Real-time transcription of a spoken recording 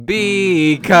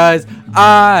Because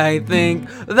I think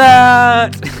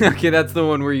that... Okay, that's the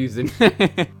one we're using.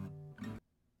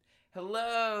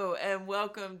 Hello, and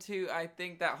welcome to I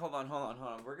Think That... Hold on.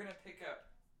 We're gonna pick up...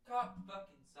 God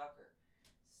fucking sucker.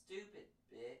 Stupid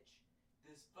bitch.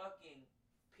 This fucking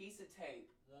piece of tape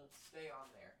won't stay on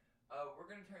there. We're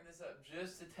gonna turn this up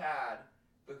just a tad,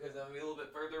 because I'm gonna be a little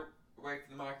bit further away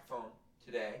from the microphone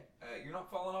today. You're not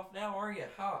falling off now, are you?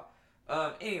 Ha.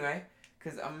 Anyway,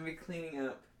 because I'm gonna be cleaning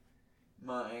up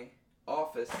my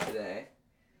office today.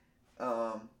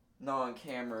 Not on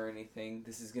camera or anything.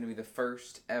 This is gonna be the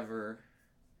first ever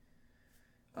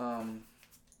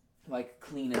like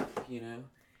cleanup, you know.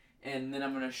 And then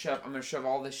I'm gonna shove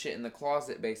all this shit in the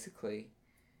closet basically.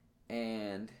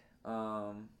 And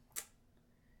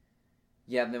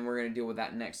yeah, then we're gonna deal with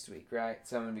that next week, right?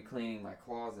 So I'm gonna be cleaning my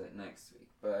closet next week.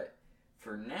 But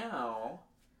for now,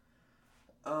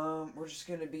 we're just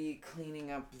gonna be cleaning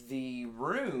up the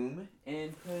room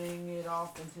and putting it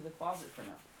off into the closet for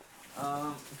now.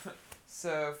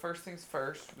 So first things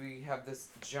first, we have this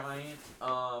giant,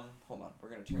 hold on, we're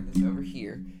gonna turn this over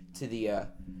here to the,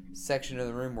 section of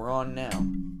the room we're on now.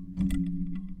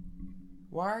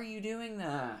 Why are you doing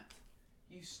that?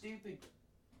 You stupid...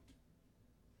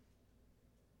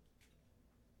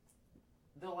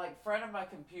 The, front of my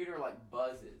computer,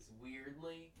 buzzes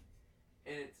weirdly,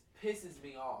 and it pisses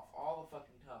me off all the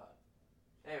fucking time.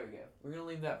 There we go. We're gonna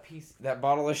leave that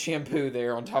bottle of shampoo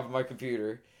there on top of my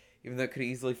computer, even though it could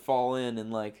easily fall in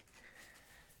and I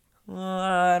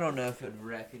don't know if it'd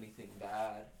wreck anything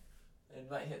bad. It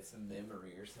might hit some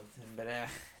memory or something, but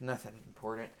nothing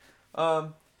important.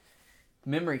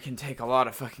 Memory can take a lot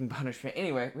of fucking punishment.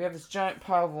 Anyway, we have this giant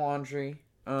pile of laundry.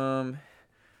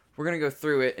 We're gonna go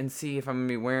through it and see if I'm gonna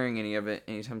be wearing any of it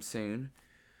anytime soon.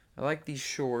 I like these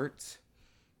shorts.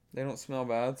 They don't smell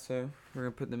bad, so we're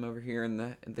gonna put them over here in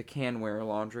the can wear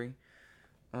laundry.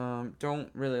 Don't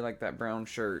really like that brown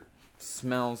shirt.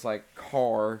 Smells like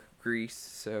car grease,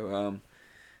 so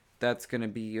that's gonna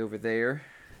be over there.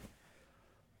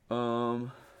 A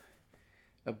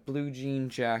blue jean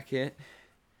jacket.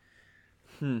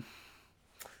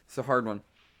 It's a hard one.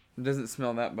 It doesn't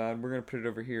smell that bad. We're gonna put it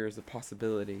over here as a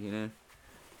possibility, you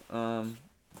know.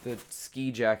 The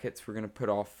ski jackets we're gonna put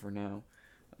off for now.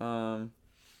 And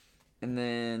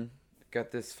then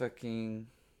got this fucking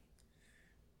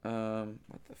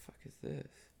what the fuck is this?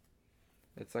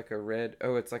 It's like a red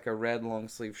long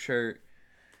sleeve shirt.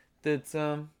 That's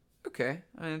okay.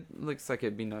 It looks like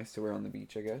it'd be nice to wear on the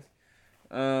beach, I guess.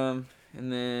 And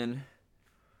then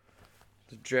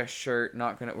the dress shirt,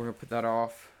 we're gonna put that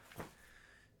off.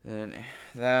 Then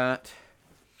that,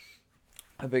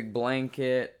 a big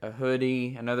blanket, a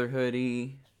hoodie, another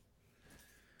hoodie.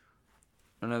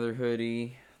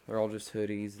 They're all just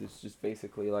hoodies. It's just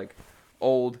basically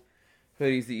old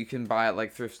hoodies that you can buy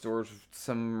at thrift stores.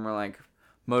 Some are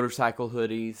motorcycle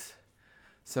hoodies.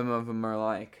 Some of them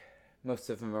are most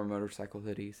of them are motorcycle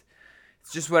hoodies.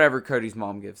 It's just whatever Cody's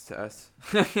mom gives to us.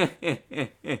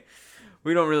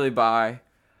 We don't really buy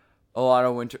a lot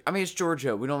of winter. I mean, it's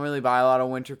Georgia. We don't really buy a lot of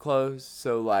winter clothes.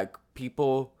 So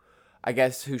people, I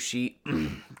guess, who she,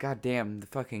 god damn, the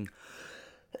fucking,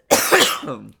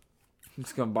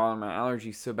 it's gonna bother my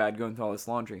allergies so bad going through all this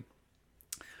laundry.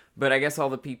 But I guess all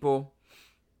the people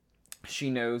she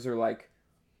knows are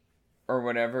or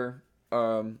whatever,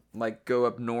 go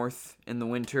up north in the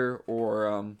winter,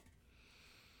 or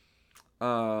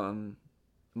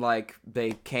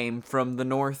they came from the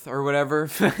north or whatever,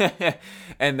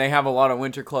 and they have a lot of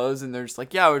winter clothes, and they're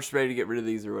just yeah, we're just ready to get rid of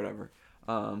these or whatever.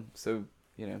 So,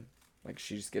 you know,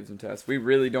 she just gives them to us. We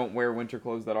really don't wear winter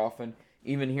clothes that often.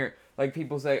 Even here,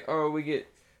 people say, oh, we get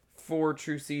 4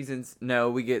 true seasons. No,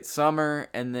 we get summer,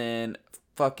 and then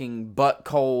fucking butt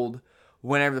cold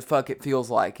whenever the fuck it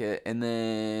feels like it, and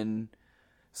then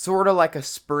sort of a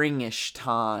springish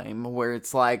time where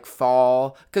it's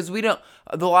fall, because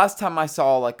the last time I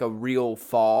saw a real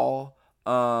fall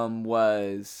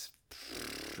was,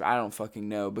 I don't fucking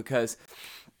know, because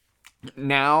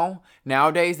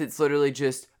nowadays it's literally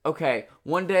just, okay,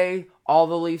 one day all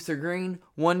the leaves are green,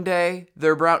 one day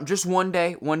they're brown, just one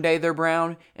day they're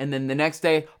brown, and then the next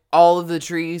day all of the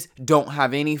trees don't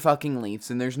have any fucking leaves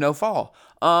and there's no fall.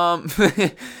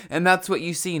 And that's what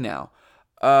you see now.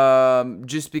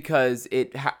 Just because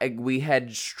we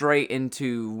head straight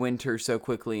into winter so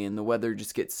quickly, and the weather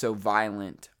just gets so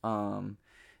violent,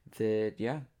 that,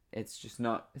 yeah, it's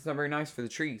not very nice for the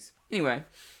trees. Anyway,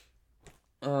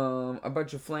 a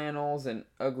bunch of flannels and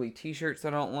ugly t-shirts I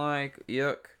don't like.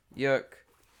 Yuck.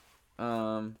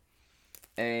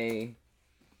 A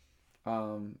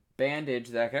bandage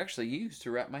that I could actually use to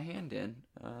wrap my hand in.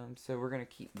 So we're gonna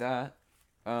keep that.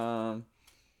 Um,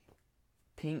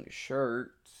 pink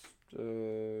shirt.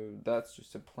 That's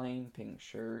just a plain pink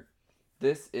shirt.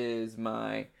 This is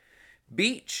my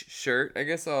beach shirt. I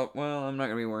guess I'm not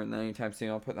gonna be wearing that anytime soon.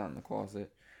 I'll put that in the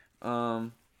closet.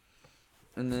 Um,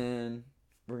 and then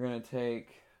we're gonna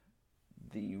take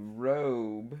the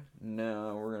robe.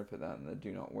 No, we're gonna put that in the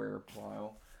do not wear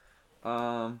pile.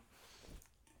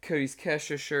 Cody's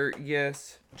Kesha shirt,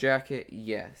 yes. Jacket,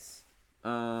 yes.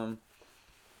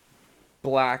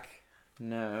 Black,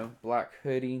 no. Black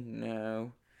hoodie,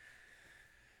 no.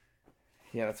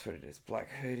 Yeah, that's what it is. Black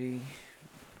hoodie,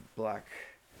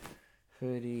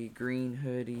 green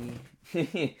hoodie.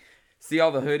 See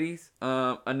all the hoodies?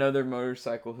 Another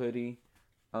motorcycle hoodie.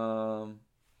 And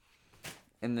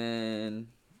then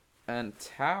a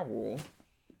towel.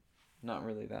 Not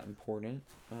really that important.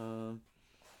 And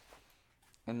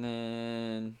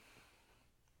then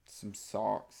some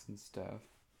socks and stuff.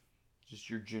 Just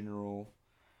your general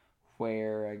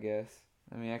wear, I guess.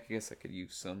 I mean, I guess I could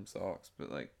use some socks,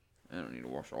 but like, I don't need to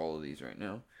wash all of these right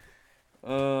now.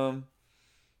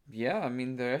 Yeah, I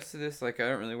mean, the rest of this, like, I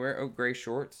don't really wear. Oh, gray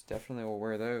shorts. Definitely will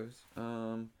wear those.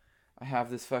 I have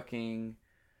this fucking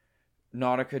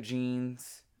Nautica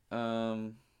jeans,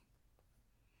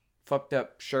 fucked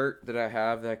up shirt that I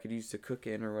have that I could use to cook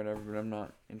in or whatever, but I'm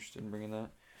not interested in bringing that.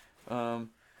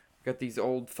 Got these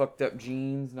old fucked up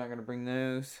jeans. Not gonna bring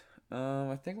those.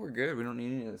 I think we're good. We don't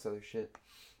need any of this other shit.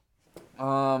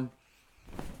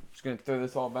 Just gonna throw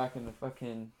this all back in the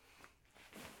fucking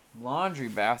laundry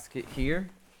basket here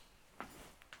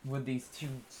with these two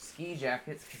ski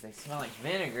jackets because they smell like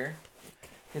vinegar.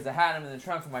 Because I had them in the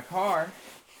trunk of my car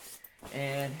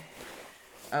and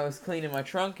I was cleaning my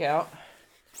trunk out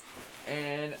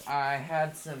and I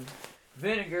had some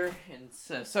vinegar in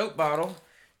a soap bottle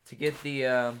to get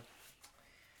the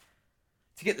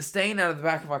stain out of the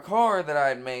back of my car that I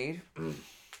had made.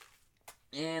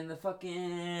 And the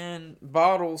fucking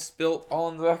bottle spilt all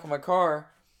in the back of my car.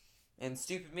 And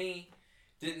stupid me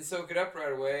didn't soak it up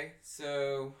right away.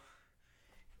 So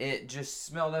it just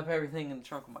smelled up everything in the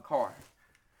trunk of my car.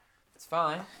 It's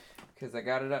fine. Because I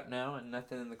got it up now and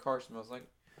nothing in the car smells like...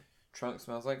 Trunk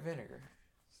smells like vinegar.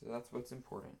 So that's what's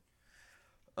important.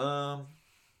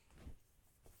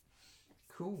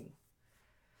 Cool.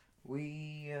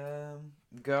 We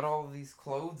got all of these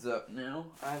clothes up now.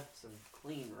 I have some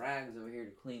clean rags over here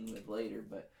to clean with later,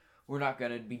 but we're not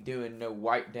going to be doing no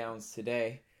wipe downs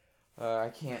today. I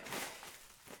can't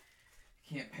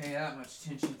pay that much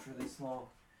attention for this long.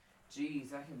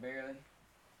 Jeez, I can barely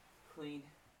clean.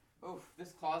 Oh,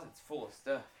 this closet's full of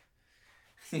stuff.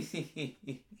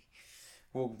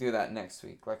 We'll do that next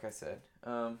week, like I said.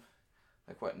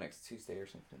 Like what, next Tuesday or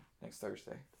something? Next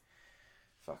Thursday.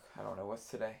 Fuck, I don't know. What's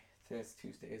today? Today's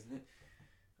Tuesday, isn't it?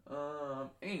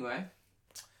 Anyway,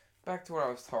 back to what I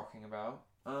was talking about.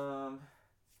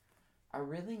 I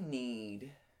really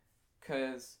need,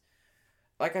 cause,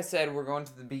 like I said, we're going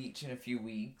to the beach in a few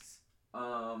weeks.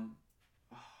 Oh,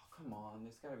 come on,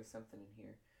 there's gotta be something in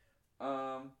here.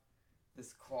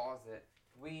 This closet.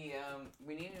 We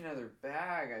need another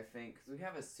bag, I think, cause we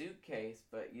have a suitcase,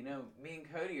 but you know, me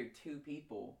and Cody are two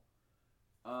people.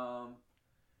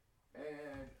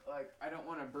 And, like, I don't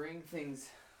want to bring things...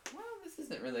 Well, this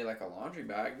isn't really like a laundry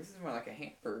bag. This is more like a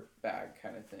hamper bag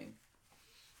kind of thing.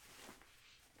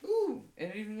 Ooh,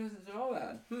 it even doesn't all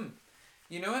bad.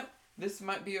 You know what? This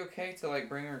might be okay to, like,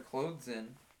 bring our clothes in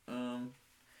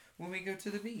when we go to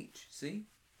the beach. See?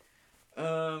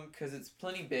 Because it's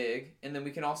plenty big. And then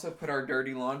we can also put our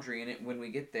dirty laundry in it when we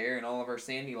get there and all of our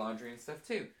sandy laundry and stuff,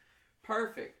 too.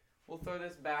 Perfect. We'll throw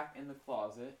this back in the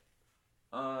closet.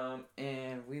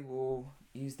 And we will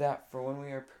use that for when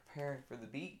we are preparing for the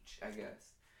beach, I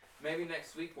guess. Maybe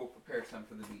next week we'll prepare some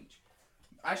for the beach.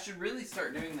 I should really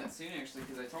start doing that soon, actually,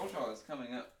 because I told y'all it's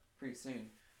coming up pretty soon.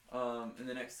 In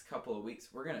the next couple of weeks.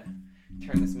 We're going to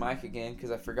turn this mic again,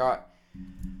 because I forgot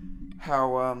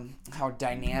how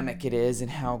dynamic it is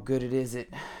and how good it is at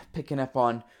picking up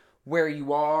on where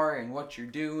you are and what you're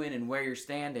doing and where you're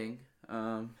standing.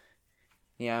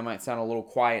 Yeah, I might sound a little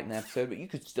quiet in the episode, but you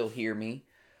could still hear me.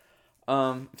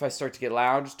 If I start to get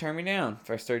loud, just turn me down.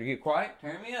 If I start to get quiet,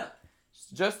 turn me up.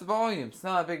 Just the volume. It's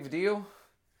not a big of a deal.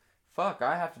 Fuck,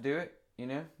 I have to do it, you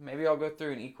know? Maybe I'll go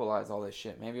through and equalize all this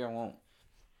shit. Maybe I won't.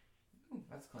 Ooh,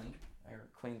 that's clean.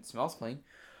 It smells clean.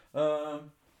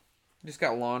 Just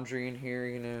got laundry in here,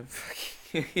 you know?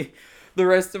 The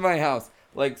rest of my house.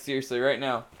 Like, seriously, right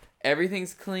now,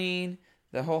 everything's clean.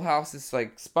 The whole house is,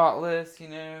 like, spotless, you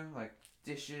know? Like,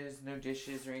 no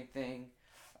dishes or anything.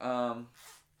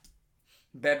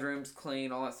 Bedroom's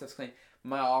clean, all that stuff's clean.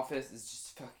 My office is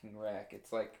just fucking wreck.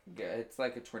 It's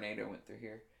like a tornado went through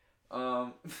here.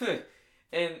 Um,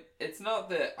 and it's not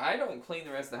that I don't clean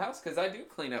the rest of the house, because I do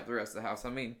clean up the rest of the house. I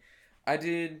mean, I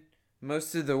did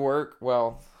most of the work.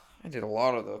 Well, I did a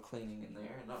lot of the cleaning in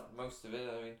there. Not most of it.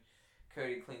 I mean,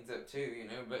 Cody cleans up too,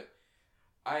 but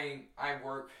I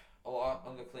work a lot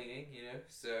on the cleaning,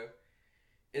 so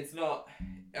it's not,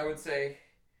 I would say,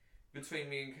 between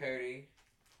me and Cody,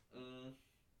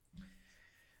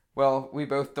 well, we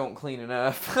both don't clean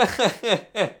enough.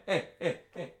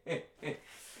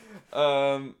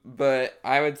 But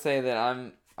I would say that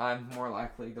I'm more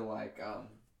likely to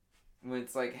when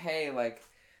it's like, hey, like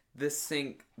this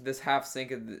half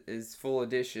sink is full of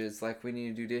dishes, like we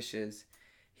need to do dishes.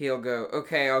 He'll go,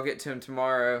 okay, I'll get to him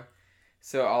tomorrow.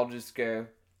 So I'll just go,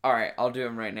 all right, I'll do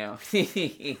them right now.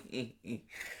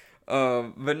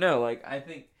 But no, like I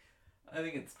think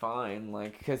it's fine,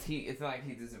 like, because it's not like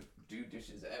he doesn't do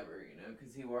dishes ever,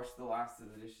 because he washed the last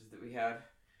of the dishes that we had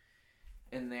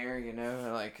in there,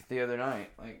 like the other night.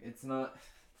 Like it's not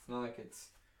like it's,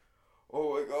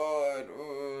 oh my god,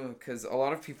 because a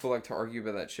lot of people like to argue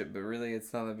about that shit, but really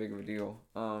it's not that big of a deal.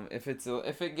 If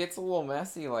it gets a little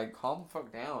messy, like calm the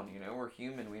fuck down, we're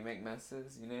human, we make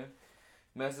messes,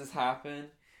 messes happen.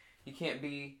 You can't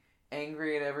be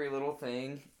angry at every little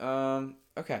thing.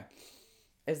 Okay.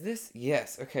 Is this?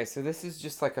 Yes. Okay, so this is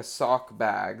just like a sock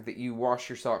bag that you wash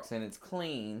your socks in. It's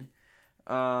clean.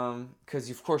 Because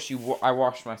of course I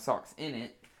washed my socks in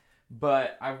it.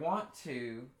 But I want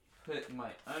to put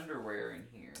my underwear in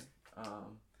here.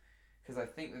 Because I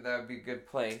think that would be a good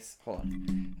place. Hold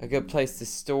on. A good place to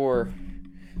store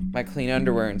my clean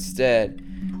underwear instead.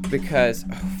 Because,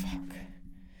 oh fuck.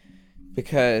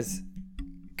 Because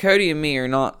Cody and me are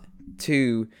not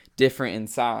too different in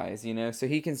size, so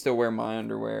he can still wear my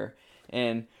underwear,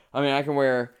 and I mean I can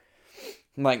wear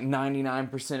like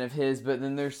 99% of his, but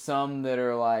then there's some that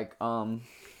are like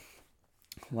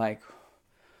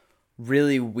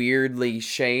really weirdly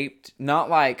shaped, not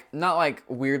like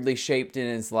weirdly shaped in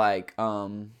as like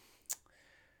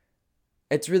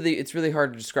it's really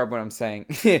hard to describe what I'm saying.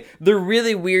 They're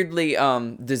really weirdly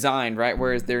designed, right?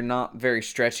 Whereas they're not very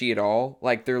stretchy at all.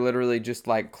 Like they're literally just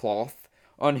like cloth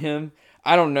on him.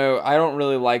 I don't know. I don't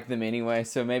really like them anyway,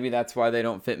 so maybe that's why they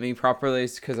don't fit me properly.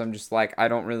 It's because I'm just like, I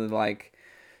don't really like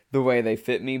the way they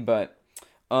fit me. But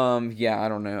yeah, I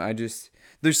don't know.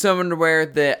 There's some underwear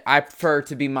that I prefer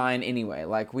to be mine anyway.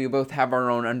 Like we both have our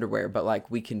own underwear, but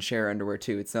like we can share underwear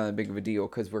too. It's not a big of a deal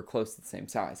because we're close to the same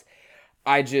size.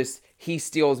 He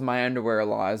steals my underwear a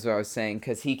lot, as I was saying,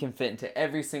 because he can fit into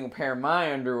every single pair of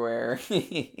my underwear.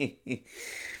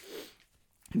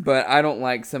 But I don't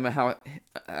like some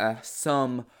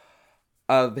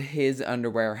of his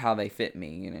underwear, how they fit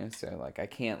me, So like I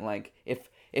can't, like,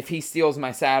 if he steals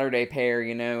my Saturday pair,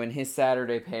 and his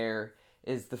Saturday pair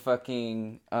is the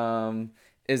fucking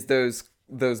is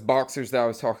those boxers that I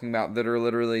was talking about that are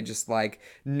literally just like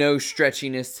no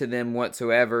stretchiness to them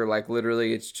whatsoever. Like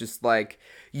literally it's just like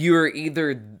you're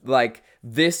either like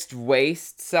this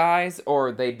waist size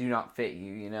or they do not fit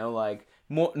you, like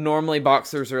normally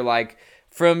boxers are like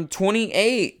from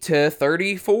 28 to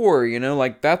 34,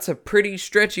 like that's a pretty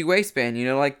stretchy waistband,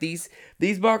 like these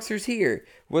boxers here.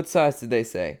 What size did they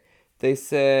say? They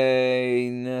say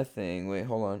nothing. Wait,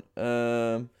 hold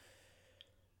on.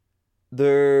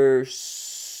 They're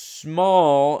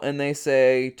small and they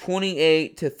say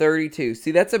 28 to 32.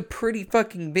 See, that's a pretty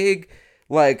fucking big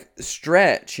like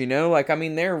stretch, like I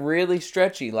mean they're really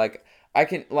stretchy. Like I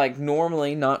can, like,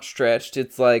 normally not stretched,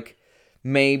 it's like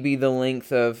maybe the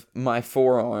length of my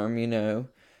forearm,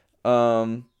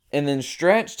 and then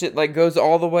stretched it like goes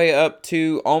all the way up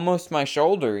to almost my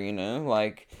shoulder,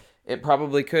 like it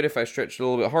probably could if I stretched it a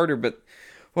little bit harder, but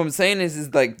what I'm saying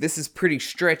is like this is pretty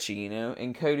stretchy,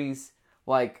 and Cody's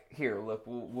like, here, look,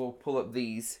 we'll pull up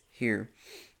these here.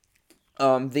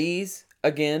 These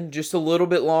again just a little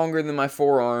bit longer than my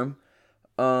forearm,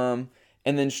 and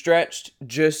then stretched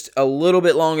just a little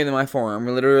bit longer than my forearm.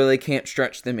 I literally can't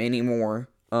stretch them anymore.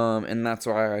 And that's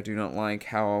why I do not like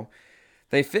how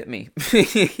they fit me.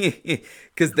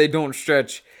 Because they don't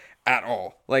stretch at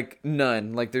all. Like,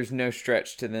 none. Like, there's no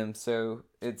stretch to them. So,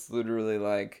 it's literally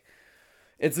like,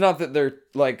 it's not that they're,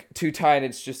 like, too tight.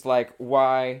 It's just like,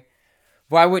 why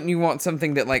wouldn't you want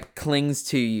something that, like, clings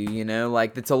to you,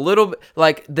 Like, that's a little bit,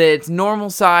 like, its normal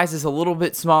size is a little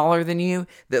bit smaller than you,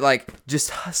 that, like,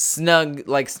 just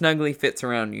snugly fits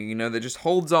around you, that just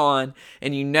holds on,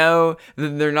 and that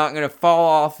they're not going to fall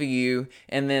off of you,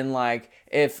 and then, like,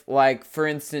 if, like, for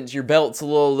instance, your belt's a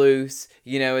little loose,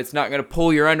 it's not going to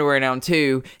pull your underwear down,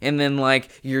 too, and then, like,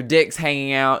 your dick's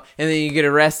hanging out, and then you get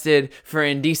arrested for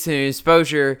indecent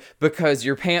exposure because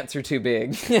your pants are too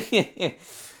big.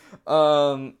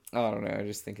 I don't know. I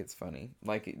just think it's funny.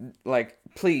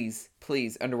 Please,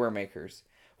 please, underwear makers,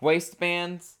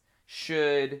 waistbands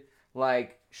should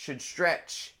should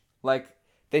stretch. Like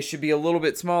they should be a little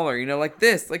bit smaller. You know, like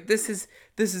this. Like this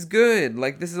is good.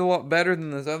 Like this is a lot better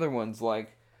than those other ones.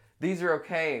 Like these are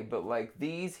okay, but like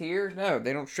these here, no,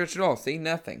 they don't stretch at all. See,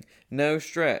 nothing, no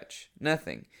stretch,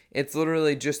 nothing. It's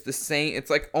literally just the same. It's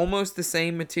like almost the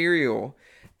same material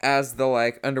as the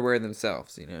like underwear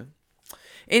themselves. You know.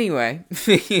 Anyway,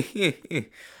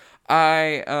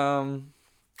 I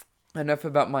enough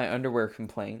about my underwear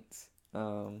complaints.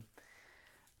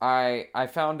 I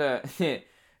found a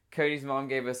Cody's mom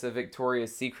gave us a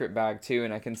Victoria's Secret bag too,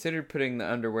 and I considered putting the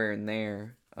underwear in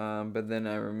there. But then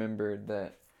I remembered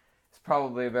that it's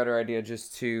probably a better idea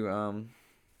just to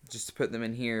put them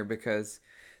in here because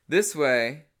this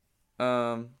way,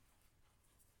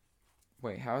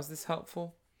 wait, how is this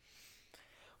helpful?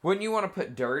 Wouldn't you want to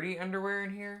put dirty underwear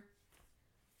in here?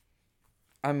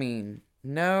 I mean,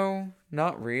 no,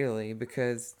 not really,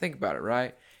 because think about it,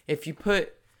 right? If you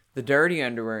put the dirty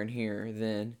underwear in here,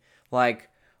 then, like,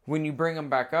 when you bring them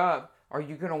back up, are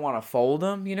you going to want to fold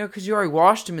them? You know, because you already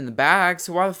washed them in the bag,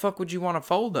 so why the fuck would you want to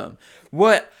fold them?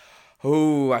 What?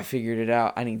 Oh, I figured it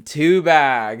out. I need 2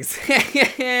 bags.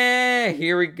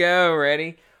 Here we go.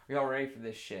 Ready? Are y'all ready for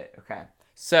this shit? Okay.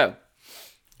 So,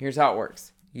 here's how it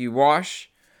works. You wash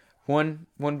one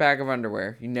bag of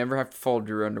underwear. You never have to fold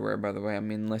your underwear, by the way. I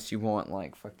mean, unless you want,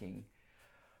 like, fucking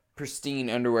pristine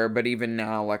underwear. But even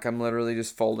now, like, I'm literally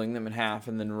just folding them in half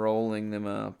and then rolling them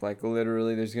up. Like,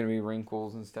 literally, there's going to be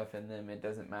wrinkles and stuff in them. It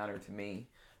doesn't matter to me.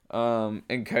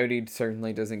 And Cody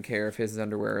certainly doesn't care if his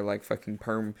underwear are, like, fucking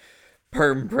perm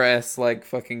press, like,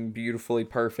 fucking beautifully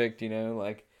perfect, you know?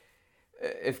 Like,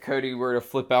 if Cody were to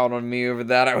flip out on me over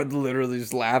that, I would literally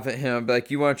just laugh at him. I'd be like,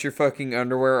 you want your fucking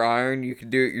underwear ironed? You can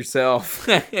do it yourself.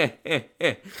 But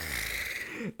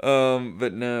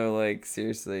no, like,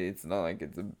 seriously, it's not like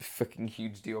it's a fucking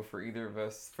huge deal for either of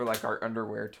us for, like, our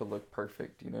underwear to look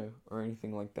perfect, you know, or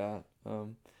anything like that.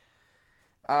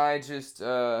 I just,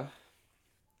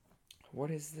 what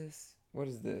is this? What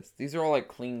is this? These are all, like,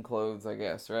 clean clothes, I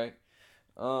guess, right?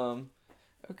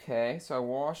 Okay, so I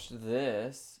washed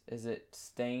this. Is it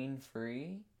stain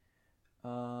free?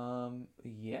 Yeah,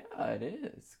 it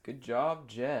is. Good job,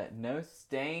 Jet. No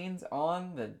stains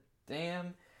on the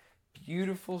damn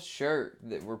beautiful shirt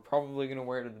that we're probably gonna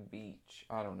wear to the beach.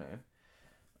 I don't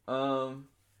know.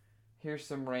 Here's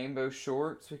some rainbow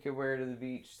shorts we could wear to the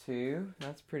beach too.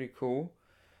 That's pretty cool.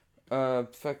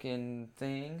 Fucking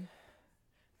thing.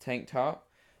 Tank top.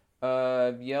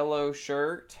 Yellow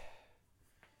shirt.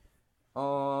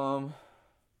 More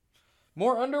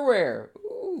underwear.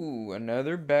 Ooh,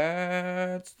 another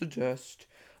bats the dust.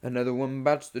 Another one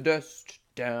bites the dust.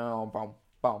 Down, bum,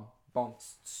 bum, bum.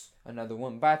 Another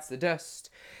one bites the dust.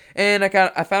 And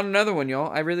I found another one, y'all.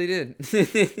 I really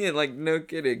did. Like, no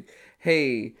kidding.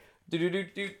 Hey,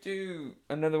 do.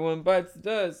 Another one bites the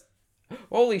dust.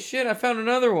 Holy shit, I found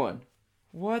another one.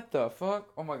 What the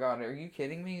fuck? Oh my god, are you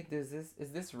kidding me? Is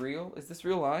this real? Is this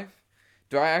real life?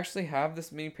 Do I actually have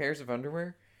this many pairs of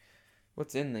underwear?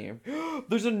 What's in there?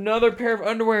 There's another pair of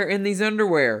underwear in these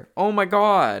underwear. Oh my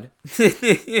god.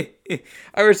 I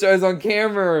wish I was on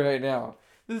camera right now.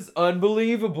 This is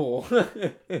unbelievable.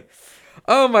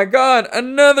 Oh my god,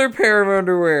 another pair of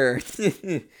underwear.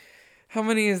 How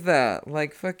many is that?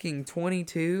 Like fucking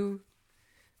 22?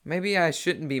 Maybe I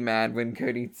shouldn't be mad when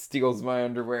Cody steals my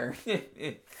underwear.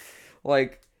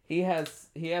 Like he has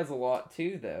a lot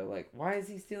too though. Like why is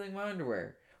he stealing my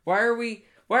underwear? Why are we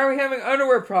having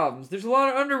underwear problems? There's a lot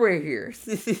of underwear here.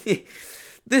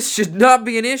 This should not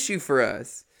be an issue for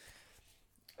us.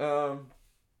 No,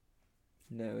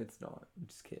 it's not. I'm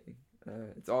just kidding.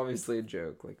 It's obviously a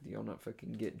joke. Like, do y'all not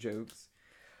fucking get jokes?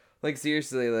 Like,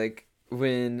 seriously, like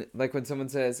when someone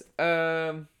says,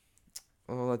 well,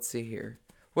 let's see here.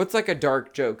 What's like a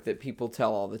dark joke that people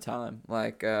tell all the time?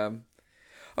 Like, oh,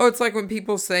 it's like when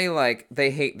people say, like, they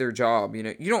hate their job, you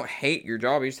know? You don't hate your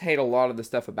job, you just hate a lot of the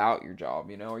stuff about your job,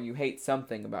 you know? Or you hate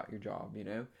something about your job, you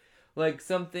know? Like,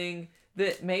 something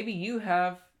that maybe you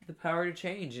have the power to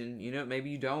change, and, you know, maybe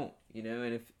you don't, you know?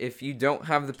 And if you don't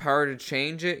have the power to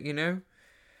change it, you know,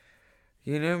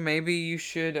 maybe you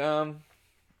should, I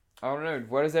don't know,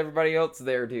 what does everybody else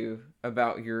there do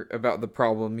about the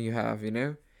problem you have, you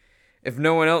know? If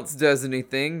no one else does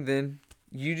anything, then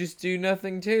you just do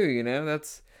nothing too, you know?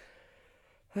 That's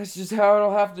just how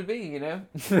it'll have to be, you know?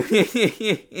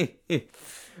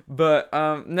 But,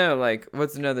 no, like,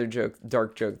 what's another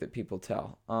dark joke that people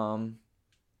tell? I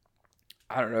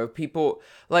don't know, people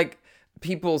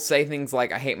say things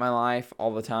like, I hate my life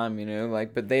all the time, you know?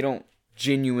 Like, but they don't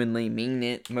genuinely mean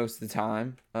it most of the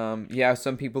time. Yeah,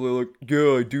 some people are like,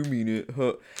 yeah, I do mean it,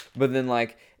 huh? But then,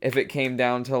 like, if it came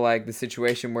down to, like, the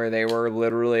situation where they were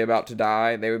literally about to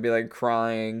die, they would be, like,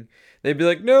 crying. They'd be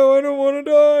like, no, I don't want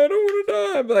to die, I don't want to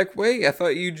die. I'd be like, wait, I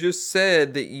thought you just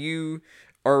said that you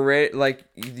are ready, like,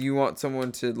 you want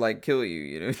someone to, like, kill you,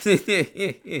 you know?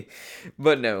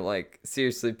 But no, like,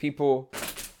 seriously,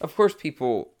 of course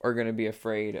people are going to be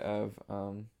afraid of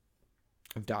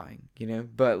dying, you know,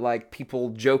 but like people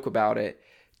joke about it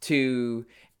to,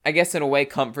 I guess, in a way,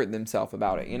 comfort themselves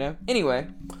about it, you know. Anyway,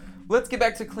 let's get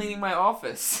back to cleaning my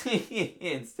office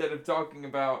instead of talking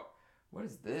about what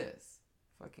is this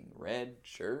fucking red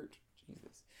shirt.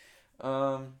 Jesus.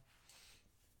 I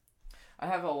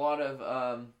have a lot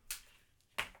of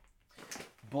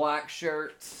black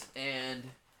shirts and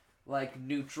like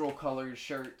neutral colored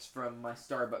shirts from my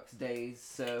Starbucks days,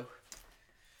 so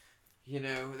you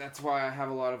know, that's why I have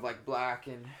a lot of, like, black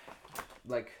and,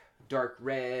 like, dark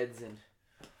reds and...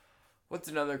 What's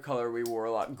another color we wore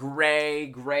a lot? Gray.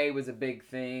 Gray was a big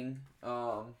thing.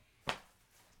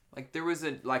 Like, there was,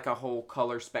 a whole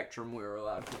color spectrum we were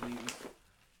allowed to use.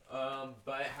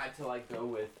 But I had to, like,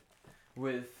 go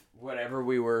with whatever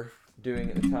we were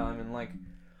doing at the time. And, like...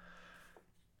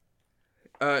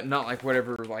 not like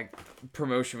whatever like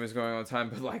promotion was going on at the time,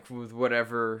 but like with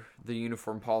whatever the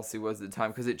uniform policy was at the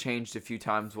time, because it changed a few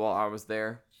times while I was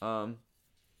there.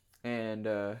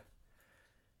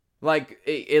 Like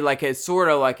it sort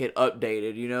of like it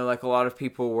updated, you know, like a lot of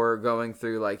people were going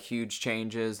through like huge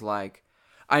changes. Like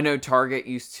I know Target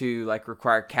used to like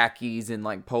require khakis and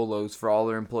like polos for all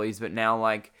their employees, but now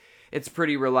like it's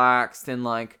pretty relaxed. And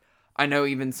like I know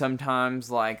even sometimes,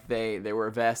 like, they wear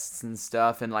vests and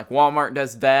stuff, and, like, Walmart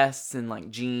does vests and, like,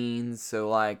 jeans, so,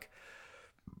 like,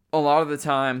 a lot of the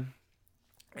time,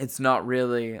 it's not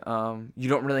really, you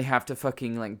don't really have to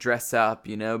fucking, like, dress up,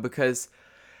 you know, because,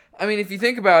 I mean, if you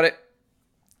think about it,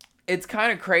 it's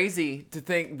kind of crazy to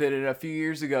think that a few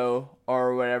years ago,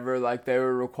 or whatever, like, they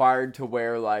were required to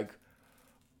wear, like,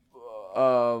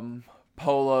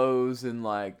 polos and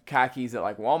like khakis at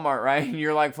like Walmart, right? And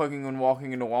you're like fucking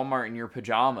walking into Walmart in your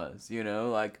pajamas, you know?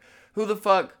 Like who the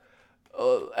fuck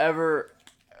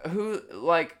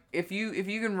like if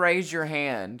you can raise your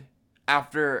hand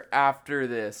after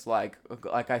this, like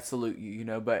I salute you, you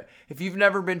know, but if you've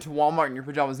never been to Walmart in your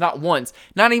pajamas, not once,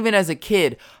 not even as a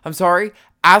kid, I'm sorry,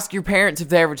 ask your parents if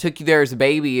they ever took you there as a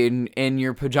baby in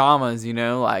your pajamas, you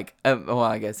know, like, well,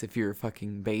 I guess if you're a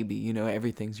fucking baby, you know,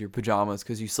 everything's your pajamas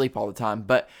because you sleep all the time,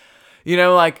 but, you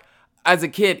know, like, as a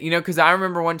kid, you know, because I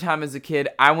remember one time as a kid,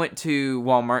 I went to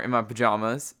Walmart in my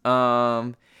pajamas.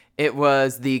 It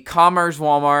was the Commerce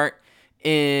Walmart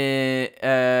in,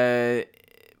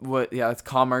 it's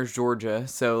Commerce, Georgia,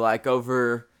 so, like,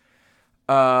 over...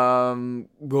 a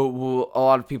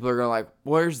lot of people are going like,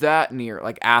 where's that near?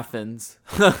 Like Athens.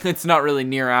 It's not really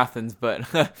near Athens, but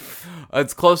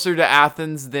it's closer to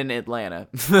Athens than Atlanta.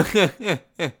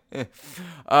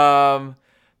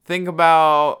 Think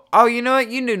about, oh, you know what?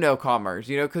 You do know Commerce,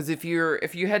 you know, because if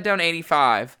you head down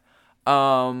 85,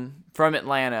 from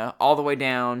Atlanta all the way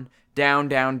down,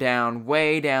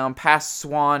 way down past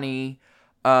Swanee,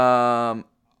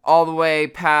 all the way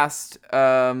past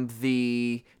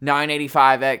the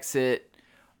 985 exit.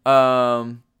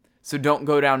 So don't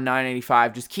go down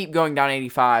 985. Just keep going down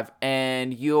 85,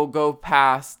 and you'll go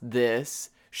past this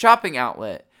shopping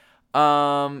outlet.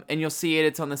 And you'll see it.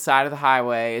 It's on the side of the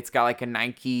highway. It's got like a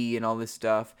Nike and all this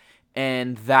stuff.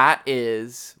 And that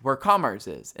is where Commerce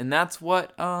is. And that's where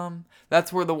the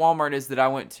Walmart is that I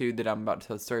went to that I'm about to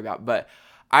tell the story about. But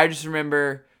I just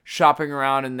remember shopping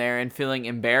around in there and feeling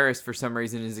embarrassed for some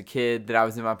reason as a kid that I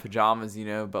was in my pajamas, you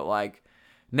know, but like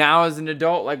now as an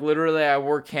adult, like literally I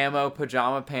wore camo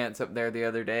pajama pants up there the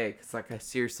other day because like I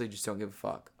seriously just don't give a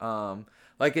fuck.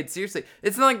 Like it's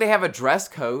not like they have a dress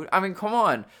code. I mean, come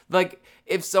on. Like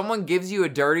if someone gives you a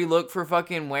dirty look for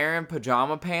fucking wearing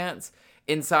pajama pants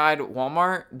inside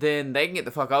Walmart, then they can get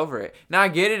the fuck over it. Now I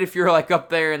get it if you're like up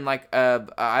there in like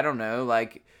I don't know,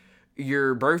 like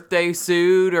your birthday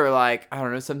suit or like, I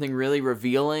don't know, something really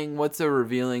revealing. What's a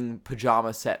revealing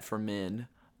pajama set for men?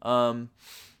 I mean,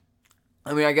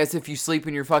 I guess if you sleep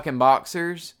in your fucking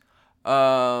boxers.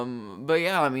 But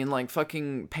yeah, I mean, like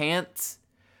fucking pants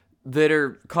that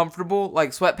are comfortable,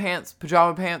 like sweatpants,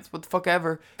 pajama pants, what the fuck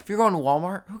ever. If you're going to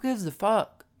Walmart, who gives a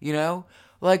fuck? You know?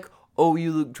 Like, oh,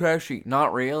 you look trashy.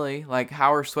 Not really. Like,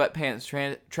 how are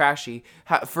sweatpants trashy?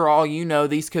 For all you know,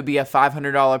 these could be a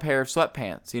 $500 pair of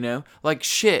sweatpants, you know? Like,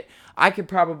 shit. I could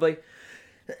probably...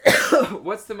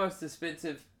 What's the most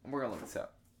expensive... We're going to look this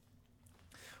up.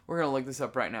 We're going to look this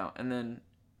up right now. And then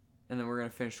we're going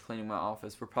to finish cleaning my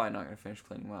office. We're probably not going to finish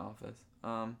cleaning my office.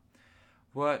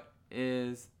 What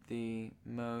is the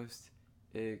most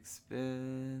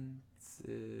expensive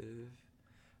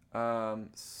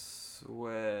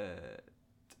sweat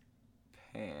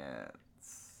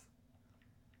pants?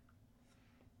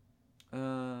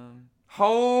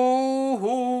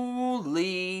 Holy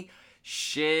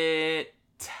shit.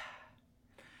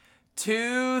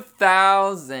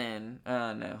 2,000.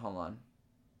 No, hold on.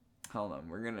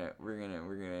 We're gonna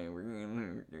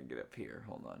get up here.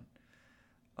 Hold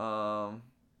on.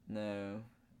 No,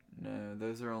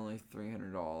 those are only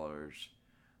 $300.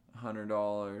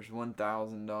 $100,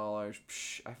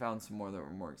 $1,000. I found some more that were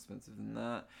more expensive than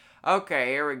that. Okay,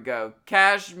 here we go.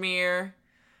 Cashmere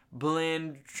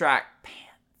blend track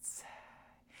pants.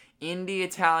 Indie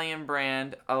Italian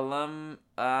brand Alani.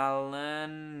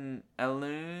 I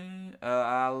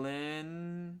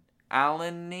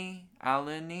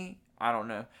don't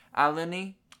know.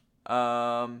 Alani.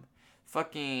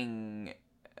 Fucking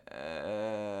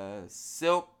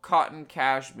silk cotton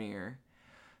cashmere.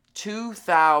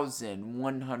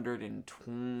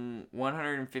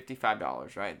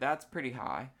 $2,155, right? That's pretty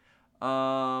high.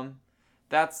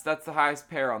 That's the highest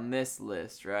pair on this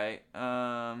list, right?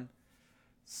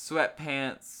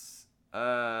 Sweatpants,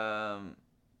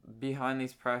 behind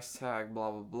these price tag,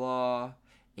 blah blah blah.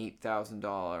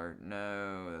 $8,000.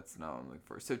 No, that's not what I'm looking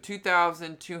for. So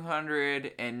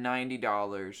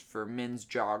 $2,290 for men's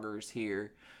joggers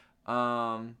here.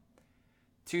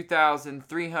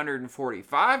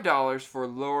 $2,345 for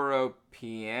Loro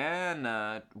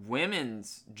Piana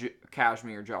women's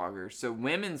cashmere joggers. So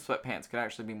women's sweatpants could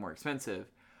actually be more expensive.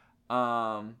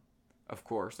 Of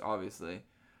course, obviously.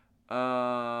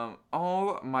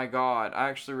 Oh my god, I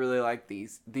actually really like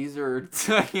these. These are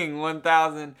fucking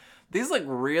 1,000. These look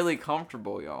really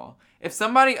comfortable, y'all. If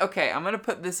somebody, okay, I'm gonna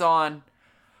put this on.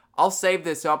 I'll save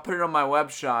this. So I'll put it on my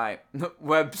website. I'm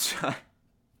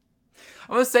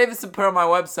gonna save this and put it on my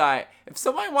website. If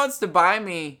someone wants to buy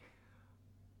me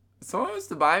these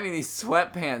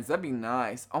sweatpants, that'd be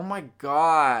nice. Oh my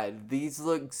god, these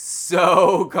look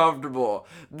so comfortable.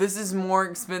 This is more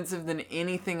expensive than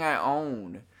anything I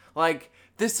own. Like,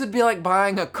 this would be like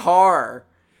buying a car.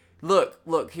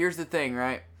 Look, here's the thing,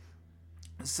 right?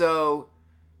 So,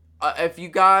 if you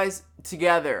guys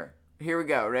together, here we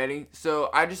go, ready? So,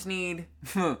 I just need,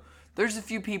 there's a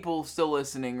few people still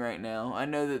listening right now. I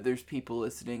know that there's people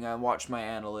listening. I watch my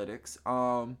analytics.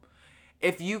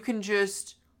 If you can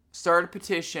just start a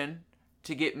petition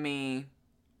to get me,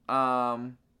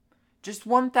 just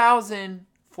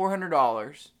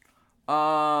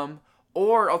 $1,400,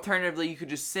 or alternatively, you could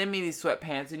just send me these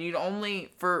sweatpants, and you'd only,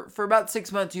 for about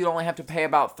 6 months, you'd only have to pay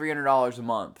about $300 a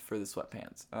month for the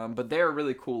sweatpants. But they're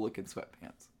really cool looking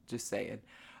sweatpants. Just saying.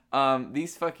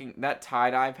 These fucking, that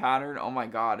tie-dye pattern, oh my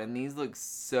god, and these look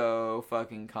so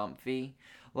fucking comfy.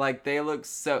 Like, they look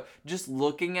so, just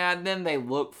looking at them, they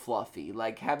look fluffy.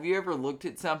 Like, have you ever looked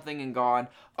at something and gone,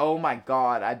 oh my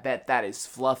god, I bet that is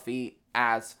fluffy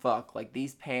as fuck. Like,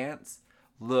 these pants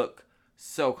look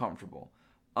so comfortable.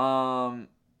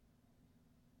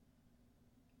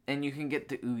 And you can get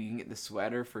the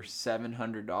sweater for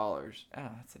 $700. Oh,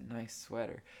 that's a nice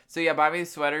sweater. So yeah, buy me the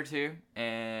sweater too,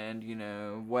 and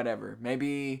whatever.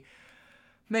 Maybe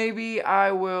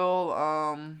I will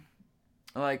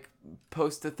like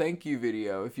post a thank you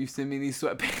video if you send me these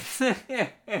sweatpants.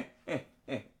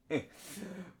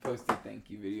 Post a thank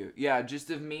you video. Yeah, just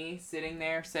of me sitting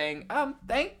there saying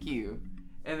thank you.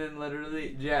 And then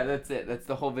literally, yeah, that's it. That's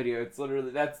the whole video. It's literally,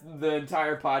 that's the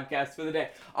entire podcast for the day.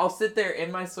 I'll sit there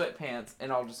in my sweatpants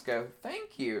and I'll just go,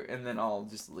 thank you. And then I'll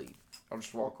just leave. I'll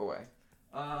just walk away.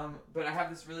 But I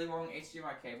have this really long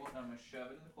HDMI cable and I'm going to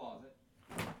shove it in the closet.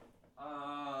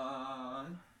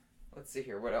 Let's see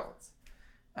here. What else?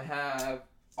 I have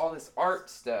all this art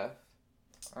stuff.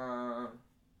 Let's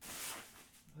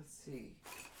see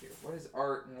here. What is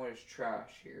art and what is trash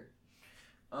here?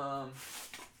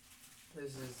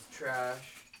 This is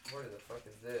trash. What the fuck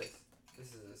is this?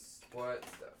 This is what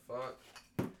the fuck?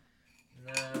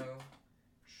 No.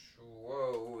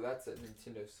 Whoa, that's a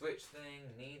Nintendo Switch thing.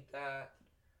 Need that.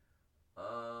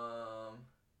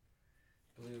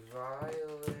 Blue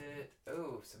Violet.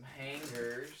 Oh, some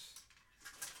hangers.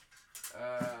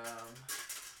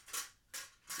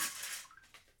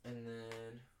 And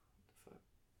then, what the fuck?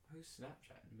 Who's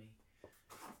Snapchatting me?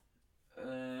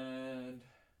 And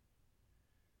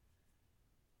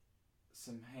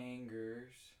some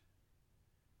hangers.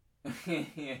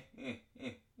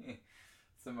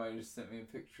 Somebody just sent me a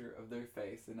picture of their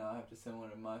face, and now I have to send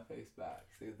one of my face back.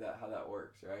 See how that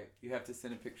works, right? You have to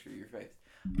send a picture of your face.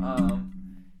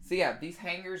 So yeah, these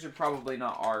hangers are probably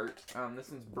not art. This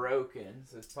one's broken,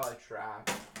 so it's probably trash.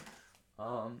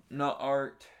 Not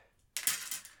art.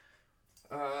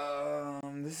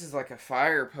 This is like a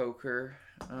fire poker.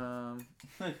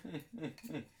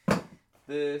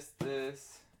 This.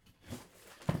 This.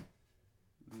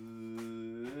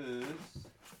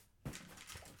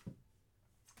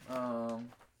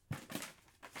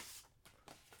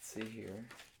 Let's see here.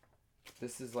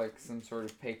 This is like some sort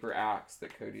of paper axe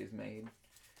that Cody has made.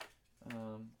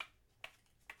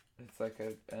 It's like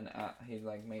he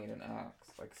like made an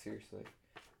axe. Like seriously.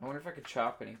 I wonder if I could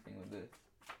chop anything with this.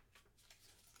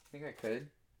 I think I could.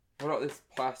 What about this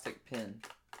plastic pin?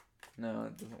 No,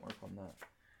 it doesn't work on that.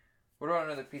 What about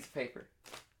another piece of paper?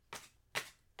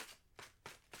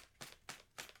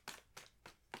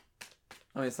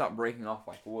 I mean, it's not breaking off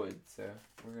like wood, so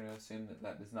we're gonna assume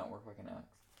that does not work like an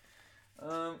axe.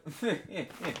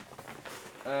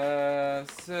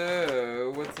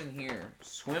 So what's in here?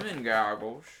 Swimming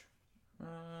goggles.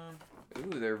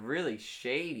 Ooh, they're really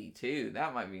shady too.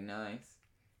 That might be nice.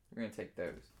 We're gonna take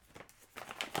those.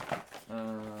 What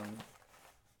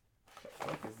the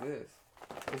fuck is this?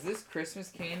 Is this Christmas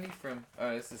candy from?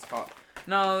 Oh, this is hot.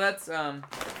 No, that's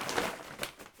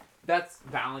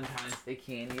Valentine's Day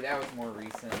candy. That was more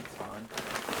recent. It's fine.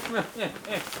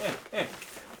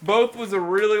 Both was a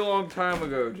really long time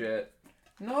ago, Jet.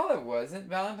 No, it wasn't.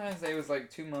 Valentine's Day was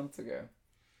like 2 months ago.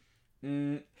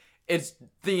 It's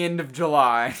the end of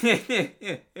July.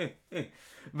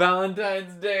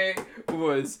 Valentine's Day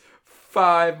was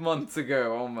 5 months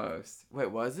ago, almost. Wait,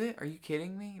 was it? Are you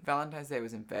kidding me? Valentine's Day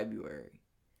was in February.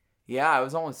 Yeah, it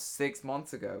was almost 6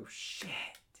 months ago. Shit.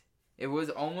 It was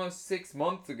almost 6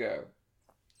 months ago.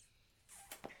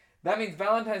 That means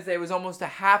Valentine's Day was almost a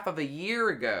half of a year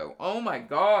ago. Oh my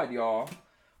god, y'all.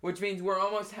 Which means we're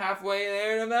almost halfway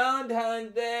there to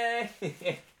Valentine's Day.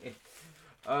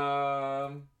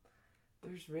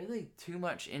 There's really too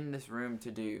much in this room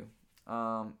to do.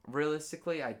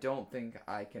 Realistically, I don't think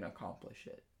I can accomplish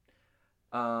it.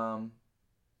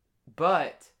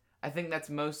 But I think that's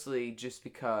mostly just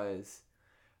because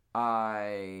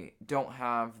I don't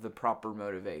have the proper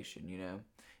motivation, you know?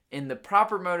 And the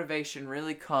proper motivation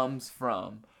really comes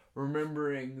from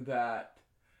remembering that,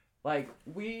 like,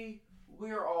 we're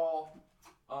all,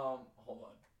 hold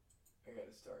on. I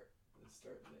gotta start the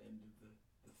end of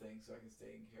the thing so I can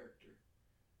stay in character.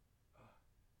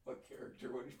 What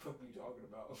character? What the fuck are you talking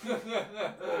about?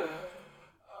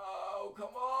 Oh,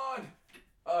 come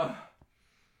on!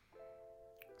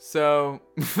 So,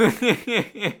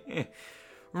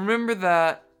 remember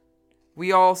that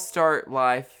we all start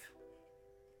life,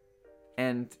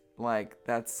 and, like,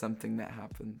 that's something that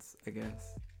happens, I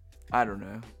guess. I don't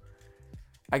know.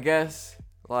 I guess,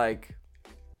 like,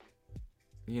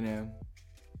 you know,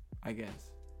 I guess.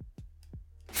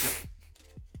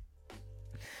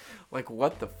 Like,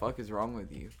 what the fuck is wrong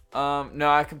with you? No,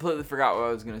 I completely forgot what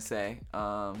I was gonna say.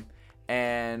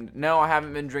 And no, I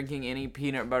haven't been drinking any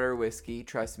peanut butter whiskey.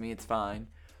 Trust me, it's fine.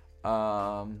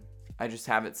 I just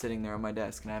have it sitting there on my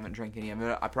desk, and I haven't drank any of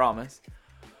it. I promise.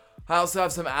 I also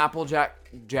have some Apple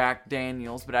Jack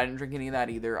Daniels, but I didn't drink any of that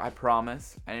either. I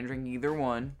promise. I didn't drink either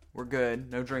one. We're good.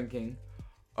 No drinking.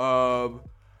 And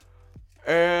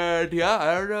yeah,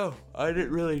 I don't know. I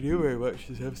didn't really do very much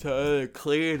this episode. I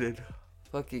cleaned and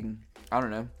fucking, I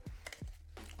don't know.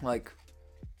 Like,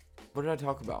 what did I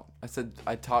talk about? I said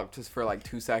I talked just for like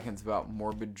 2 seconds about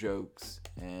morbid jokes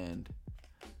and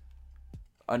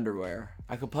underwear.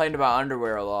 I complained about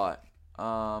underwear a lot.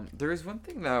 There is one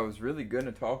thing that I was really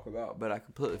gonna talk about, but I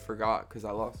completely forgot because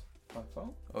I lost my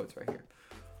phone. Oh, it's right here.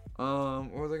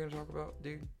 What was I gonna talk about,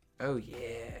 dude? Oh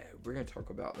yeah, we're gonna talk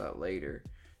about that later.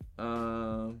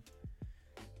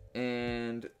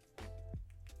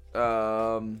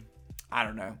 I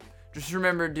don't know. Just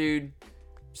remember, dude,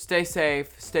 stay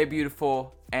safe, stay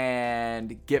beautiful,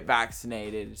 and get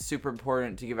vaccinated. It's super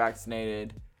important to get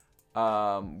vaccinated.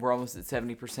 We're almost at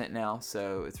 70% now,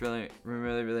 so it's really,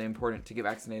 really, really important to get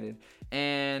vaccinated.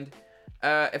 And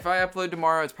if I upload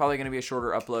tomorrow, it's probably going to be a shorter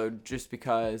upload just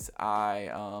because I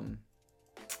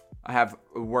have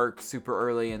work super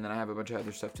early, and then I have a bunch of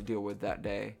other stuff to deal with that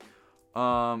day.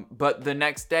 But the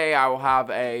next day I will have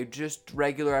a just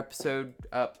regular episode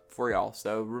up for y'all.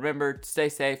 So remember, stay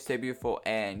safe, stay beautiful,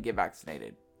 and get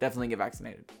vaccinated. Definitely get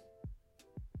vaccinated.